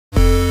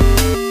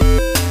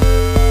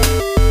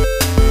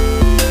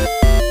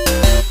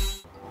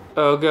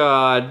Oh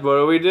God, what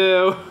do we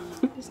do?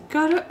 It's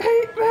gotta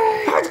eat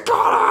me! It's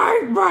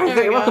gotta eat me!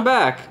 Hey, welcome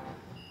back.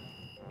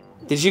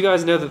 Did you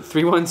guys know that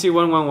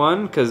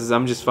 312111? Because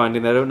I'm just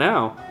finding that out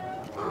now.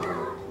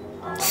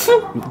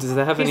 Does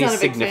that have any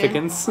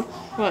significance?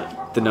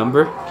 What? The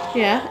number?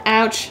 Yeah.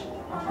 Ouch.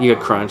 You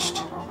got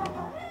crunched.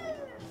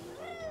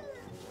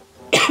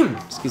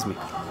 Excuse me.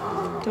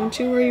 Don't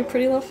you worry your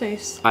pretty little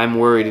face. I'm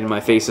worried and my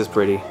face is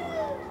pretty.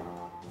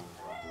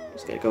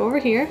 Just gotta go over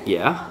here.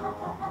 Yeah.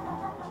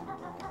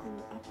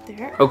 Up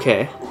there.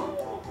 Okay.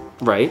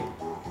 Right.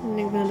 And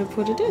I'm gonna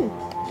put it in.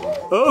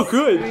 Oh,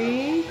 good.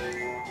 3. 1.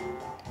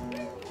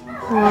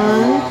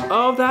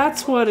 Oh,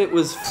 that's what it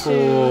was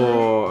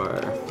for.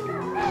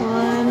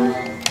 1.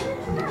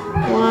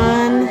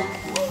 1.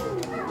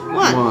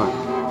 1.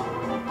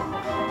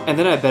 And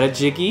then I bet a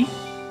Jiggy.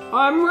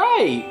 I'm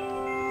right.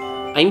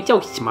 I'm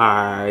so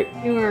smart.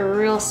 You are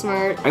real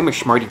smart. I'm a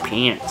smarty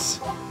pants.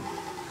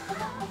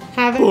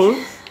 Have it.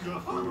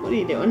 What are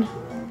you doing?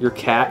 Your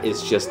cat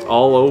is just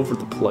all over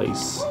the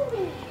place.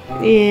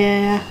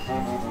 Yeah.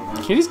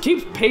 He just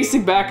keeps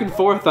pacing back and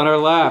forth on our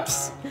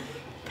laps.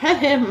 Pet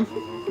him.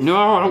 No,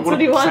 I don't want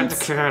to pet wants.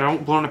 the cat. I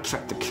don't want to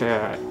pet the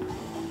cat.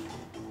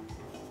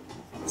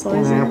 That's all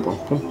he's doing.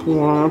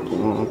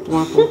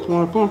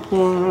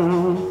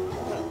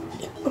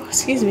 Oh,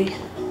 excuse me.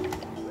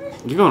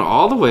 You're going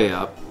all the way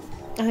up.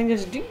 I think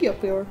there's a Jiggy up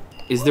there.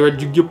 Is there a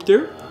Jiggy up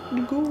there?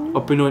 Go.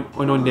 Up in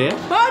on there?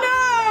 Oh no!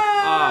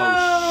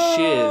 Oh,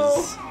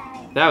 shiz.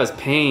 That was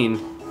pain.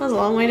 That was a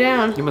long way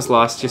down. You must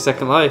lost your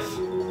second life.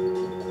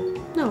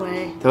 No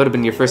way. That would have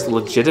been your first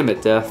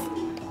legitimate death.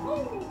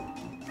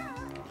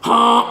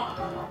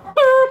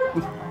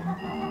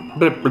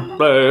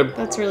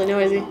 That's really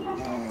noisy.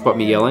 What,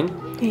 me yelling?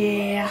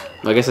 Yeah.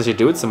 I guess I should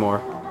do it some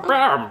more.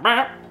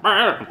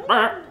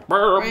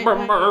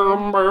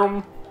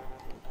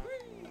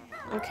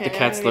 Okay. The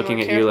cat's looking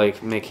at you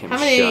like, make him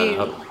shut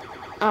up.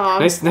 Oh,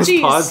 Nice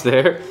geez. pause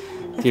there.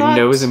 Your thought-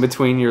 nose in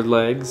between your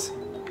legs.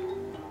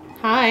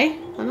 Hi.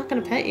 I'm not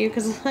gonna pet you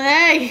because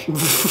hey.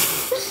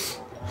 It's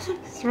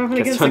rubbing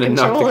Cat's against trying the to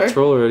knock the controller.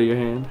 controller out of your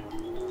hand.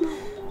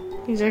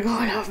 These are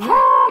going off.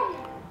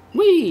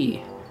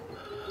 Whee!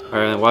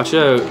 Alright, watch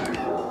out.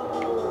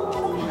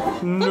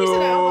 Look, I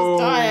said I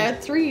almost died. I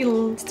had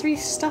three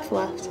stuff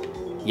left.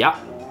 Yeah.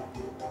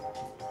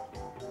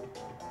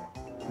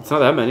 It's not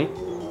that many.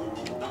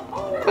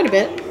 Quite a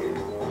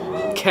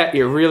bit. Cat,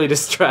 you're really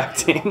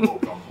distracting.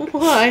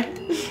 Why?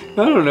 I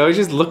don't know, he's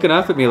just looking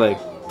up at me like,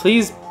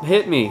 please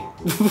hit me.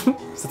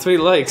 That's what he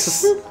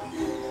likes.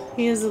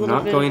 He is a little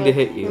Not bit going of to a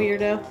hit you.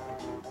 weirdo.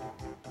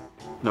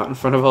 Not in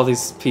front of all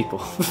these people.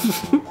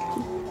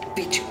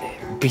 Beat you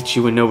later. Beat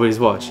you when nobody's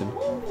watching.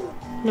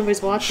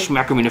 Nobody's watching.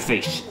 Smack him in the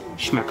face.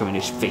 Smack him in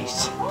his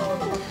face.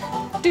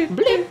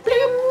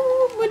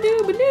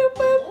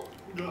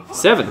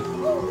 7.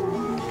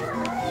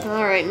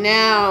 Alright,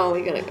 now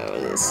we gotta go to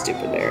this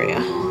stupid area.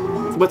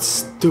 What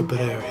stupid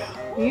area?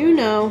 You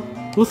know.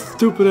 What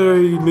stupid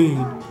area you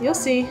mean? You'll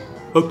see.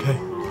 Okay.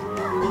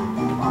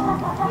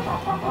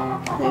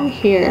 I'm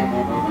here.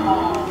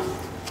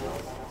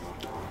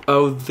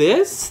 Oh,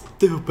 this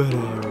stupid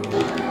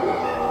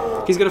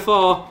area. He's gonna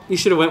fall. You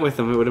should have went with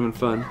him. It would have been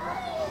fun.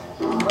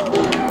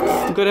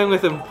 Go down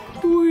with him.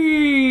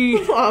 Whee!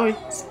 Oh,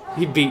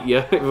 He beat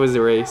you. It was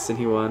a race and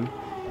he won.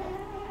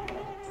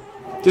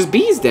 There's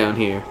bees down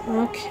here.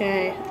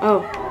 okay.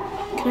 Oh,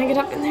 can I get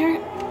up in there?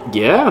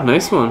 Yeah,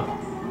 nice one.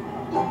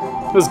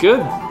 That was good.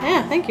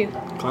 Yeah, thank you.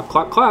 Clap,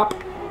 clap, clap.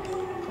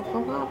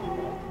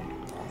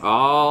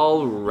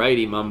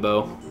 Alrighty,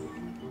 Mumbo.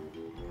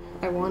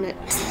 I want it.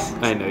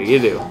 I know you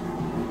do.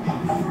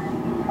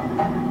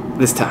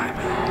 This time.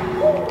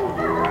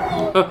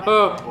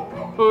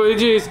 Oh,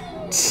 jeez.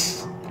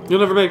 You'll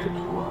never make it.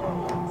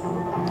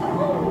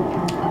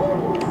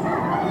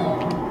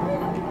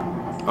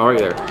 Alright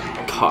there.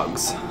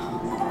 Cogs.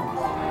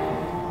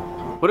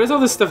 What is all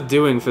this stuff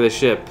doing for the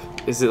ship?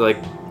 Is it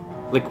like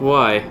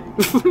why?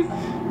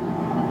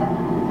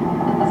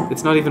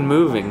 It's not even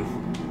moving.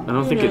 I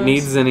don't think it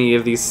needs any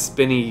of these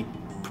spinny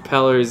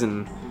propellers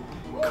and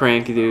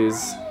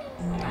crankadoos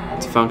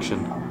to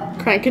function.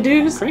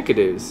 Crankadoos?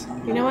 Crankadoos.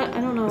 You know what?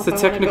 I don't know It's if a I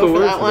want to technical go for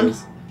word that for one.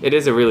 this. It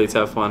is a really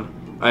tough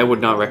one. I would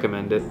not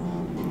recommend it.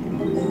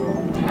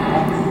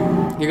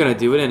 You're gonna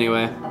do it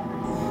anyway.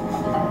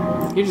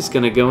 You're just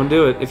gonna go and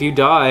do it. If you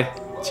die,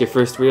 it's your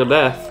first real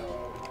death.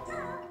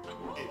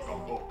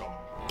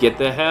 Get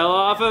the hell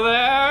off of there!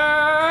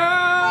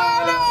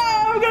 Oh no!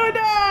 I'm gonna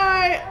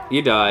die!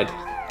 You died.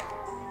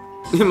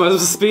 You might as well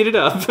speed it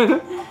up.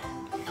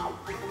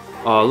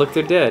 Oh, look,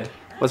 they're dead.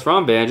 What's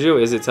wrong, Banjo?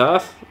 Is it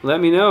tough?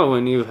 Let me know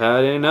when you've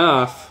had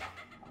enough.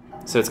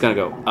 So it's gonna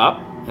go up,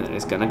 and then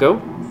it's gonna go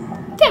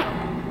down.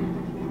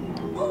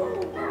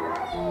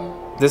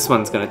 This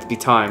one's gonna be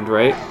timed,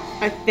 right?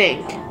 I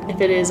think. If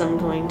it is, I'm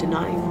going to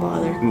not even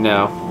bother.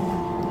 No.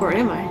 Or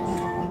am I?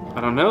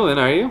 I don't know, then,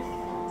 are you?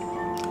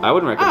 I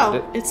wouldn't recommend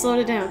it. Oh, it slowed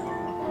it down.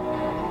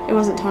 It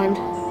wasn't timed.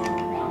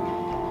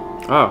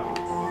 Oh.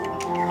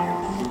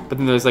 But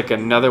then there's like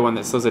another one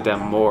that slows it down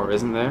more,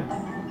 isn't there?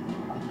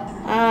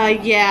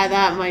 Yeah,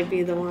 that might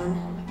be the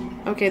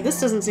one. Okay, this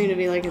doesn't seem to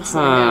be like it's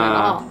slowing down at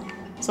all.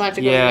 So I have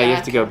to go back. Yeah, you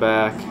have to go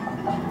back.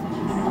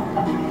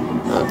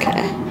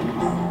 Okay.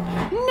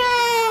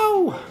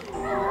 No!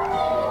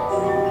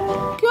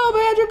 Go,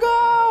 Banjo,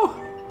 go!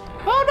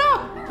 Oh no!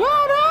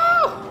 Oh no!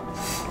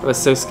 I was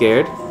so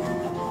scared.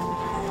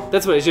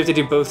 That's what it is. You have to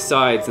do both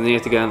sides and then you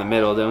have to get in the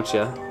middle, don't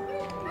you?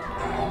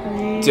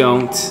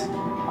 Don't do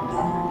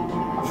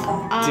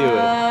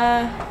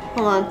it.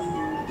 Hold on.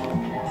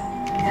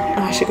 Oh,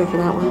 I should go for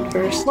that one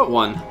first. What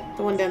one?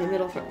 The one down the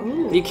middle.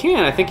 Ooh. You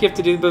can't. I think you have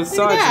to do both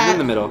sides and then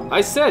the middle.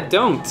 I said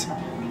don't.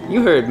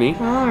 You heard me.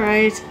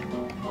 Alright.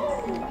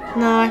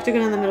 No, I have to go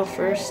down the middle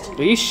first.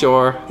 Are you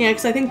sure? Yeah,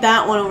 because I think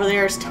that one over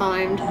there is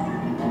timed.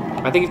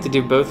 I think you have to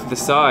do both of the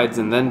sides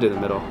and then do the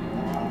middle.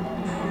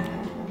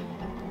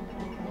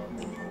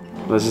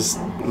 Let's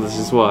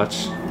just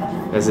watch.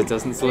 As it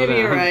doesn't slow Maybe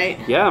down. you're right.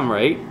 Yeah, I'm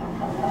right.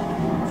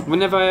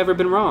 When have I ever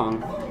been wrong?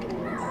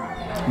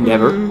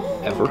 Never.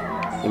 Ever.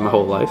 In my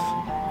whole life.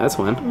 That's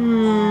when.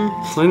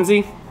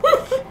 Lindsay,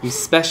 you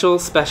special,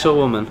 special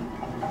woman.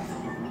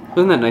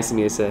 Wasn't that nice of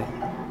me to say?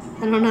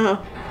 I don't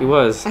know. He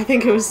was. I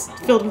think it was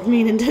filled with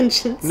mean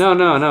intentions. No.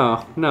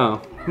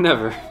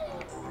 Never.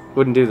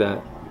 Wouldn't do that.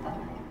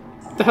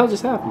 What the hell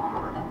just happened?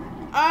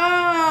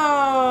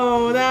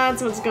 Oh,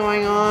 that's what's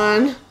going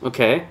on.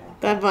 Okay.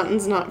 That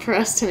button's not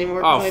pressed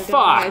anymore. Oh,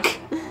 fuck!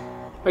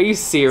 Are you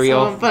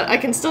serial? So, but I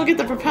can still get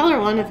the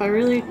propeller one if I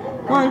really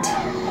want.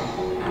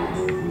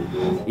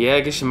 Yeah,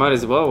 I guess you might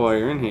as well while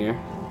you're in here.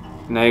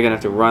 Now you're gonna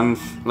have to run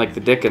like the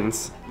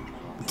Dickens.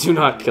 Do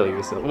not kill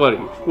yourself. What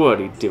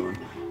are you doing?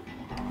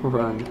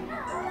 Run.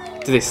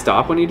 Do they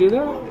stop when you do that?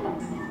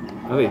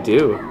 Oh, they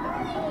do.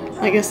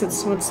 I guess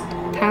it's what's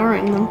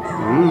powering them.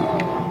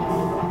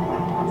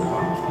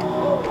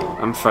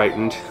 I'm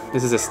frightened.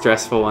 This is a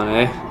stressful one,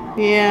 eh?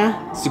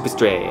 Yeah. Super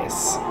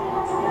stress.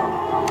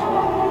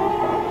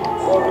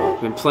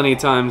 There's been plenty of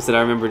times that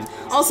I remember.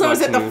 Also, is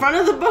it the front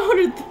of the boat,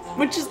 or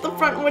which is the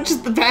front, and which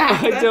is the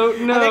back? I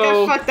don't know. I think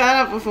I fucked that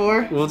up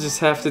before. We'll just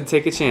have to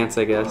take a chance,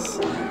 I guess.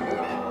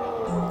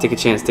 Take a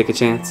chance. Take a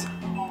chance.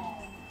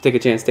 Take a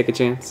chance. Take a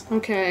chance.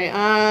 Okay.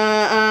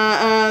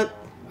 I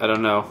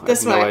don't know.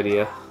 This I have way. no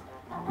idea.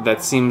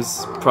 That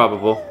seems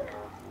probable.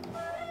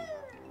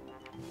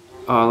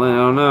 Oh, Lynn, I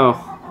don't know.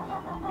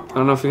 I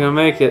don't know if you're gonna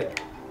make it.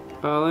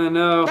 Oh, Lynn,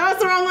 no. No, it's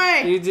the wrong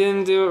way. You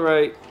didn't do it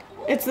right.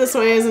 It's this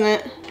way, isn't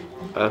it?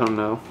 I don't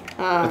know.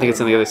 I think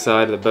it's on the other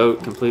side of the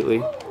boat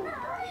completely.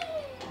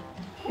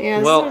 Yeah.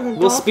 This Well, is where the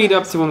we'll speed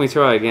up dolphins- to when we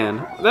try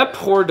again. That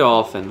poor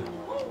dolphin.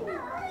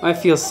 I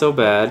feel so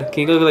bad.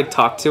 Can you go like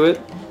talk to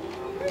it?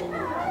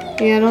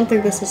 Yeah, I don't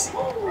think this is.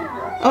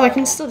 Oh, I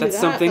can still do That's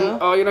that. something. Though.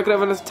 Oh, you're not gonna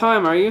have enough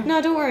time, are you?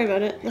 No, don't worry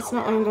about it. That's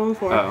not what I'm going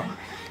for. Oh.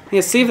 Yeah,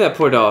 save that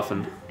poor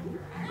dolphin.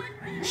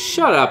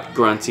 Shut up,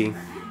 Grunty.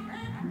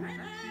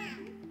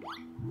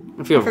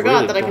 I feel I forgot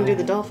really that I can do bad.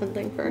 the dolphin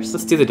thing first.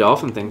 Let's do the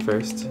dolphin thing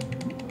first.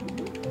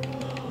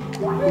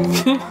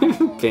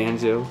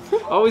 Banjo.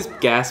 Always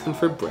gasping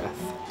for breath.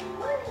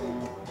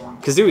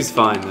 Kazooie's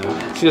fine,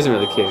 though. She doesn't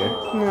really care.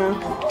 No.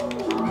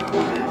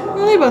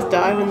 Well, they both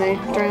die when they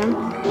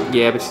drown.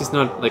 Yeah, but she's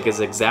not, like, as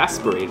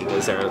exasperated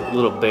as our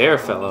little bear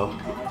fellow.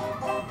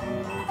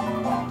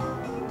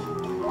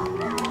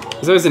 It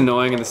was always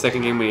annoying in the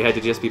second game when you had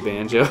to just be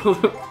Banjo.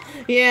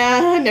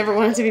 Yeah, I never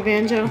wanted to be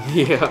Banjo.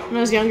 Yeah. When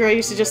I was younger, I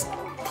used to just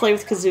play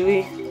with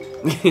Kazooie.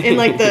 In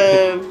like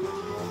the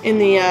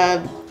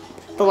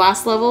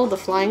last level, the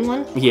flying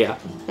one. Yeah.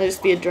 I'd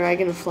just be a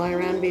dragon and fly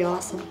around and be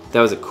awesome.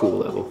 That was a cool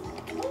level.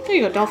 There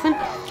you go, dolphin.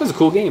 That was a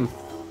cool game.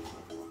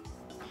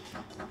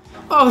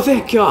 Oh,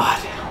 thank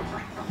God.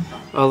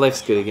 Oh,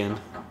 life's good again.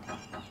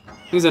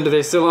 He was under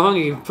there so long,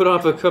 he put on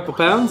a couple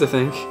pounds, I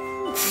think.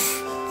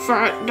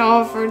 Fat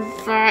dolphin,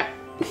 fat.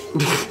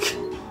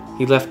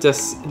 He left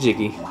us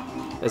Jiggy,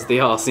 as they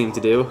all seem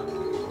to do.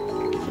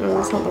 Oh,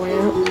 that's not the way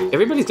out.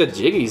 Everybody's got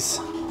Jiggies.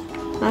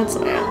 That's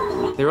the way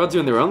out. They're all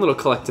doing their own little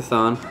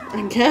collectathon.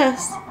 I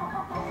guess.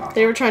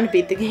 They were trying to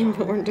beat the game,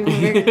 but weren't doing a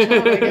very good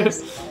job, I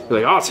guess. They're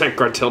like, I'll take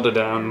Gruntilda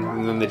down.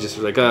 And then they just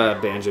were like,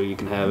 Banjo, you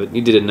can have it.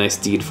 You did a nice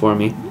deed for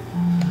me.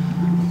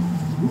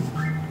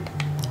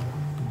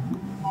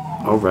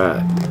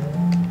 Alright.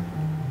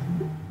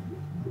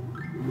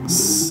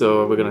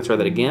 So, we're gonna try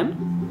that again?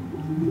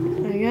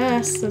 I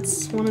guess.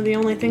 That's one of the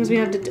only things we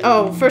have to do.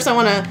 Oh, first I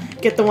want to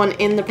get the one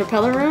in the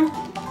propeller room.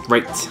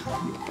 Right.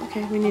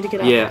 Okay, we need to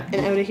get up and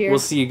out of here. We'll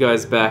see you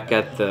guys back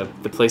at the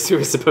place we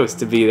were supposed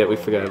to be that we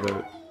forgot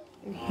about.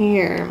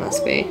 Here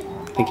must be. I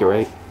think you're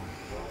right.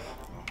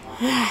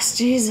 Yes,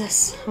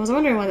 Jesus. I was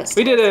wondering why that's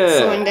We did it!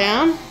 slowing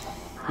down.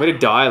 Way to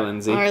die,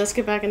 Lindsay. Alright, let's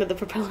get back into the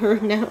propeller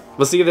room now.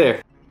 We'll see you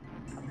there.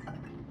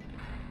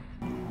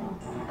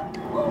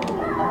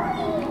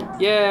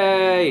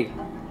 Yay!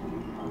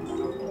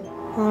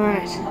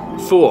 Alright.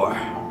 4,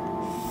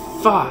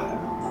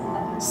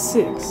 5,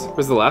 6.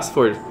 Where's the last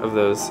 4 of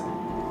those?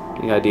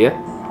 Any idea?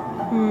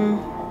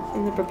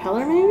 In the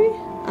propeller, maybe?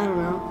 I don't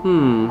know.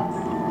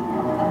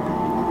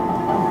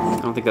 I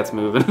don't think that's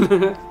moving.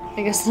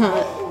 I guess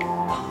not.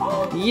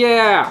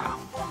 Yeah!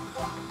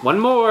 One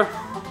more.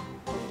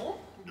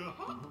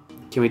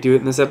 Can we do it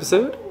in this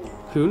episode?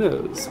 Who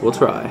knows? We'll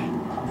try.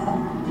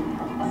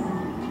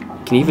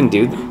 Can you even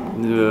do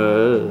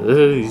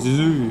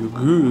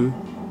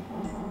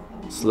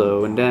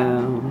slowing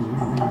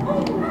down.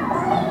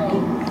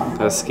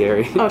 That was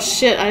scary. Oh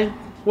shit,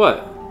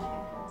 What?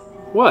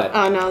 What?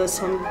 Oh no,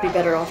 this one would be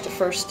better off to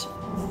first.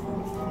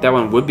 That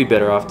one would be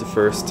better off to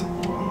first.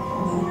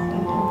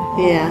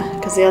 Yeah,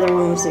 because the other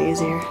one was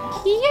easier.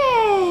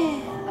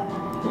 Yeah!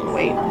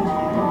 Wait.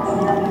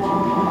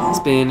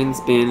 Spinning,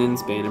 spinning,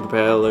 spinning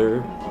propeller.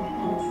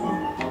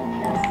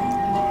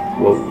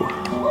 Whoa.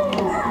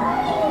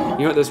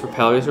 You know what those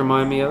propellers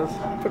remind me of?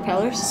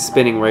 Propellers?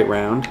 Spinning right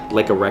round,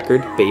 like a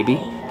record, baby.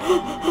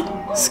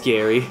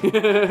 Scary.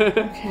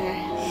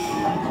 Okay.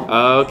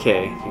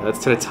 Okay, yeah,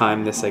 let's try to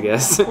time this, I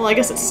guess. Well, I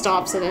guess it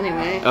stops it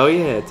anyway. Oh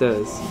yeah, it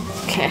does.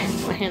 Okay,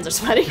 my hands are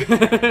sweaty.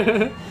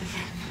 Okay.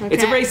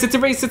 It's a race, it's a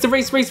race, it's a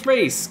race, race,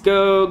 race.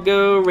 Go,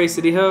 go, race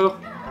city ho.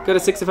 Go to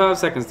 65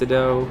 seconds to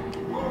do.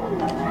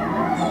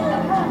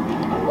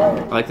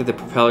 I like that the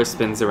propeller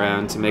spins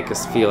around to make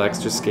us feel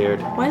extra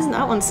scared. Why isn't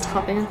that one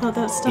stopping? I thought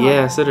that stopped.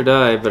 Yeah, so did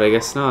I, but I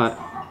guess not.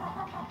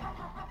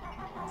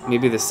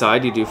 Maybe the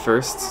side you do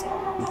first.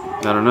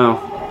 I don't know.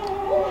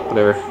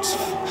 Whatever. Just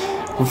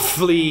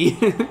flee.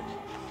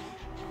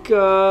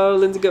 Go,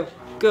 Lindsay, go.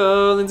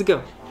 Go, Lindsay,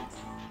 go.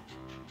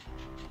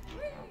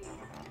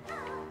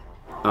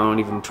 I don't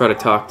even try to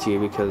talk to you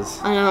because...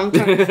 I know, I'm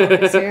trying to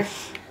focus here.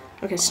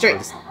 Okay, straight.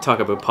 Just talk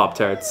about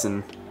Pop-Tarts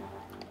and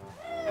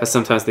how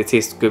sometimes they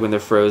taste good when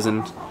they're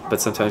frozen, but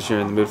sometimes you're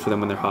in the mood for them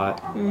when they're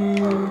hot.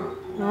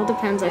 It all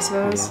depends, I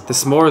suppose. Yeah. The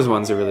s'mores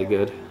ones are really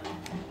good.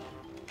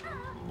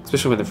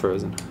 Especially when they're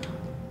frozen.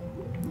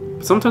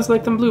 But sometimes I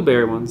like them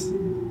blueberry ones.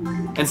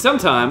 And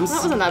sometimes...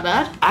 That wasn't that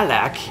bad. I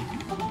like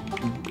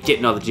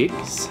getting all the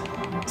jiggies.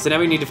 So now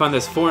we need to find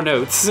those 4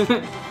 notes.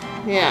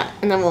 Yeah,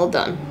 and then we're all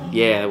done.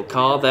 Yeah, we'll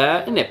call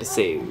that an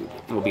episode.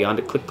 And we'll be on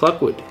to Click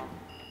Clock Wood.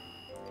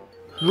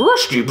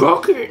 Rusty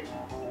Bucket!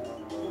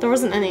 There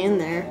wasn't any in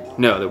there.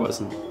 No, there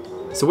wasn't.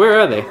 So where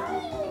are they?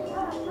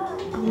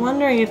 I'm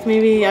wondering if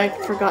maybe I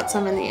forgot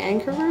some in the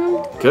anchor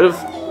room? Could've.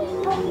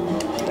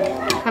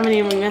 How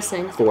many are we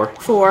missing? 4.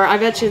 4. I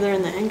bet you they're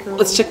in the anchor room.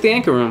 Let's check the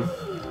anchor room.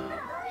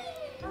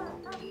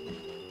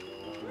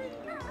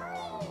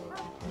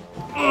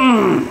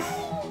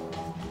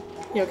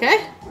 You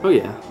okay? Oh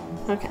yeah.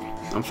 Okay.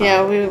 I'm fine.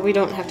 Yeah, we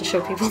don't have to show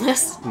people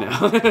this. No.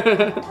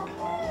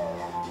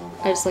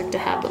 I just like to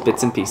have them.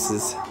 Bits and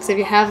pieces. Because if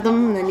you have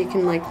them, then you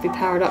can like be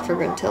powered up for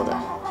Gruntilda.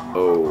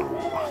 Oh.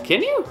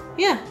 Can you?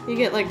 Yeah, you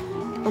get like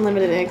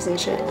unlimited eggs and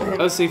shit. I think.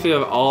 Oh, so if you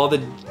have all the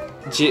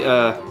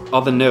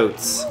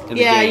notes in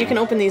the Yeah, game. you can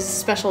open these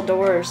special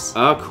doors.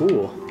 Oh,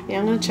 cool. Yeah,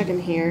 I'm gonna check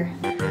in here.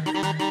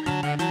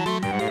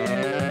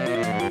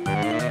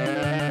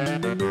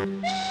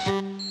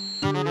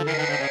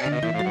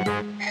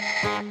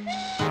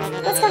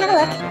 Let's go have a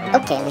look.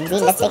 Okay, Lindsay,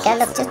 let's take a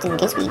look just in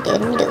case we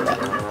didn't do it.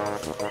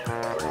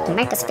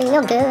 Make us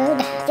feel good.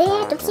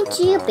 There don't seem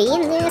to be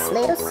in this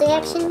little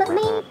section, but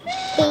maybe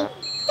there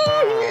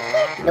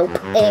is. Nope,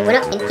 we're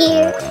not in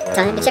here.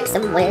 Time to check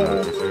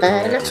somewhere, but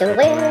I'm not sure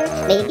where.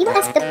 Maybe we'll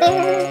ask the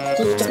bear.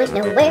 He just might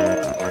know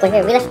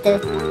where we left the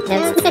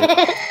notes.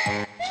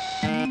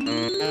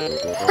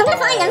 I'm gonna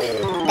find them.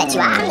 Bet you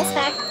are this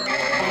far.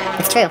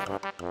 It's true.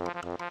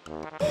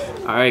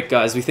 Alright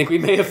guys, we think we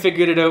may have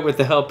figured it out with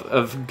the help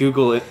of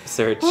Google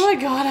search. Oh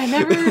my god, I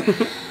never...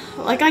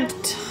 like, I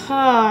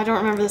don't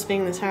remember this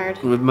being this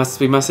hard. We must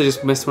have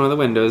just missed one of the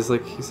windows,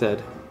 like you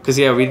said. Because,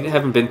 yeah, we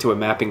haven't been to a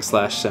mapping /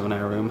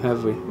 seminar room,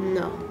 have we?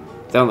 No.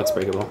 That one looks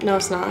breakable. No,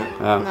 it's not.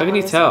 How can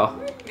you tell?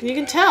 You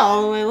can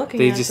tell the way looking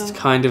They at just them.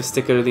 kind of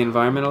stick out of the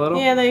environment a little?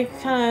 Yeah, they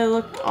kind of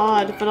look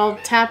odd, but I'll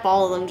tap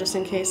all of them just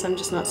in case I'm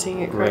just not seeing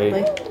it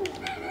correctly.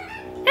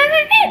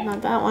 Right.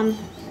 Not that one.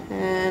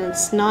 And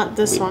it's not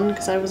this one,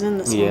 because I was in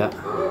this Yeah.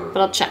 one.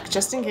 But I'll check,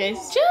 just in case.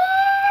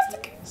 Just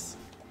in case.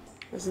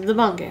 This is the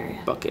bunk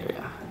area. Bunk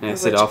area. And I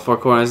said all 4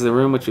 corners of the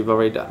room, which we've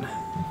already done.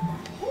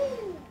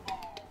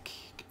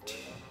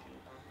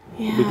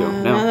 Yeah, we go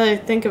now. now that I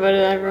think about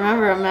it, I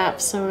remember a map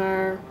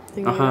sonar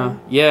thing. Uh-huh.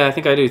 Yeah, I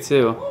think I do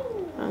too.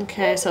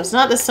 Okay, so it's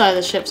not this side of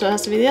the ship, so it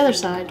has to be the other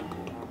side.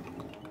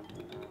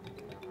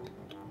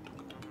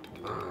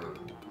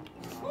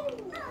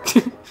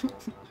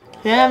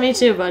 Yeah, me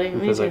too, buddy.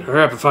 Me Because too. like,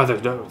 hurry up and find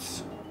those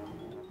notes.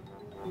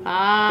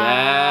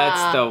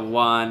 Ah. That's the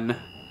one.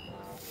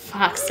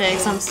 Fuck's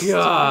sakes, I'm stupid.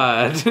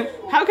 God.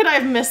 How could I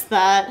have missed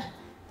that?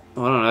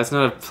 Well, I don't know. It's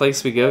not a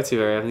place we go to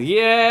very often.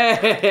 Yay!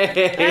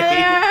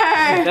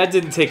 That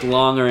didn't take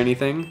long or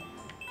anything.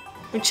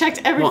 We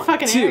checked every 1,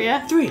 fucking 2,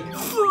 area. 3, 4.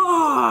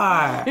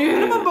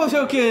 Yeah. Bumbo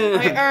token.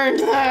 I earned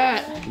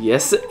that.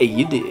 Yes,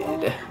 you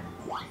did.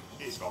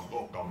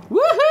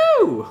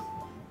 Woohoo!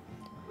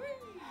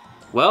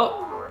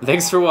 Well,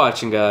 thanks for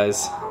watching,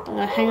 guys. I'm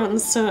gonna hang out and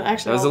so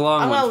actually. That was a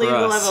long I'm one gonna for leave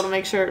the us. level to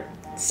make sure it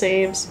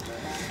saves.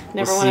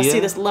 Never We'll want to see see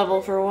ya. this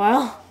level for a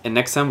while. And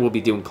next time we'll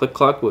be doing Click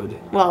Clock Wood.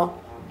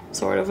 Well,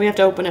 sort of. We have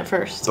to open it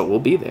first. So we'll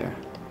be there.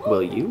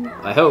 Will you?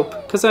 I hope.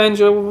 Because I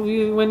enjoy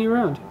you when you're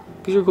around.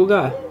 Because you're a cool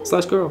guy.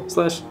 /girl.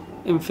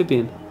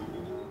 /amphibian.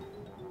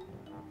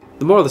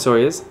 The moral of the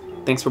story is,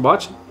 thanks for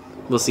watching.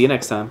 We'll see you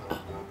next time.